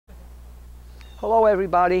Hello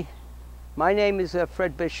everybody, my name is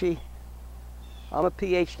Fred Bisci. I'm a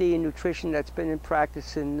PhD in nutrition that's been in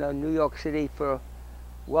practice in New York City for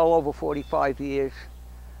well over 45 years.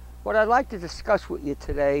 What I'd like to discuss with you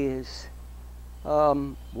today is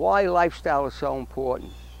why lifestyle is so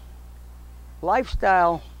important.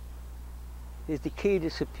 Lifestyle is the key to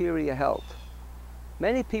superior health.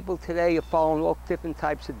 Many people today are following all different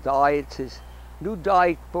types of diets. There's new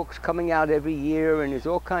diet books coming out every year, and there's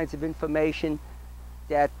all kinds of information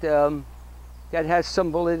that has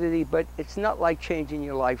some validity, but it's not like changing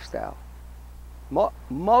your lifestyle.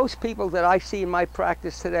 Most people that I see in my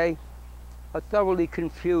practice today are thoroughly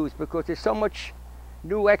confused because there's so much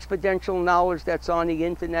new exponential knowledge that's on the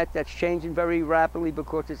internet that's changing very rapidly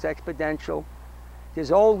because it's exponential.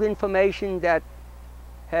 There's old information that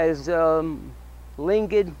has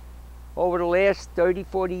lingered over the last 30,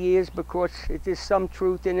 40 years because there's some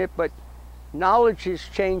truth in it, but knowledge is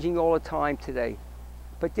changing all the time today.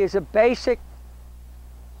 But there's a basic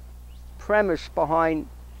premise behind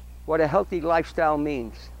what a healthy lifestyle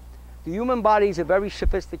means. The human body is a very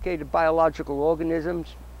sophisticated biological organism.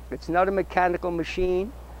 It's not a mechanical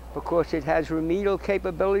machine because it has remedial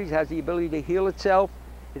capabilities, it has the ability to heal itself,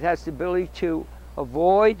 it has the ability to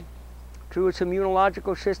avoid through its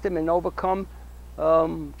immunological system and overcome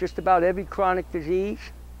just about every chronic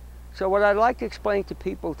disease. So what I'd like to explain to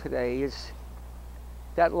people today is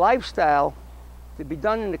that lifestyle, to be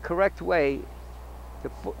done in the correct way,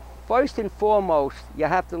 first and foremost, you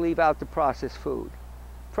have to leave out the processed food.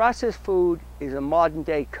 Processed food is a modern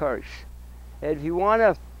day curse. And if you want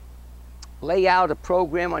to lay out a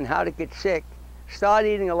program on how to get sick, start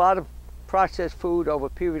eating a lot of processed food over a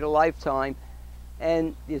period of lifetime,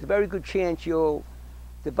 and there's a very good chance you'll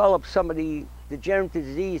develop some of the degenerative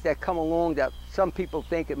disease that come along that some people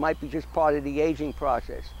think it might be just part of the aging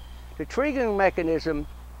process. The triggering mechanism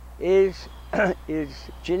is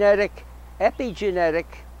genetic, epigenetic,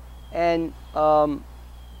 and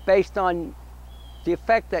based on the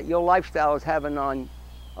effect that your lifestyle is having on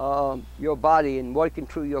your body and working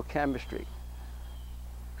through your chemistry.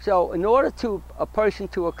 So in order to a person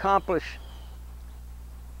to accomplish,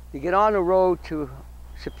 to get on the road to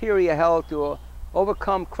superior health or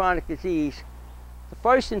overcome chronic disease,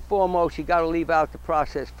 first and foremost, you got to leave out the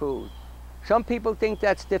processed food. Some people think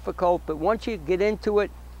that's difficult, but once you get into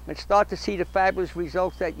it and start to see the fabulous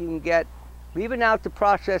results that you can get, leaving out the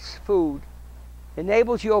processed food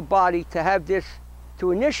enables your body to have this,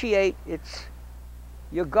 to initiate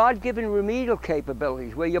your God-given remedial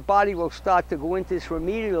capabilities, where your body will start to go into this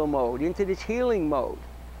remedial mode, into this healing mode.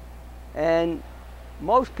 And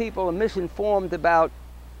most people are misinformed about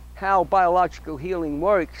how biological healing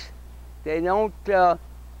works. They don't,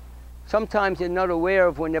 sometimes they're not aware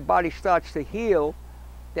of when their body starts to heal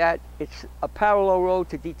that it's a parallel road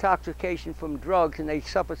to detoxification from drugs, and they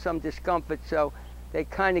suffer some discomfort, so they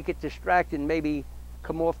kind of get distracted and maybe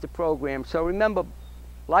come off the program. So remember,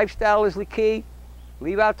 lifestyle is the key.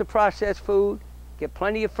 Leave out the processed food, get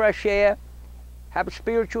plenty of fresh air, have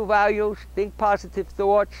spiritual values, think positive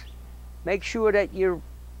thoughts, make sure that your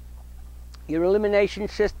elimination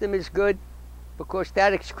system is good, because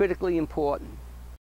that is critically important.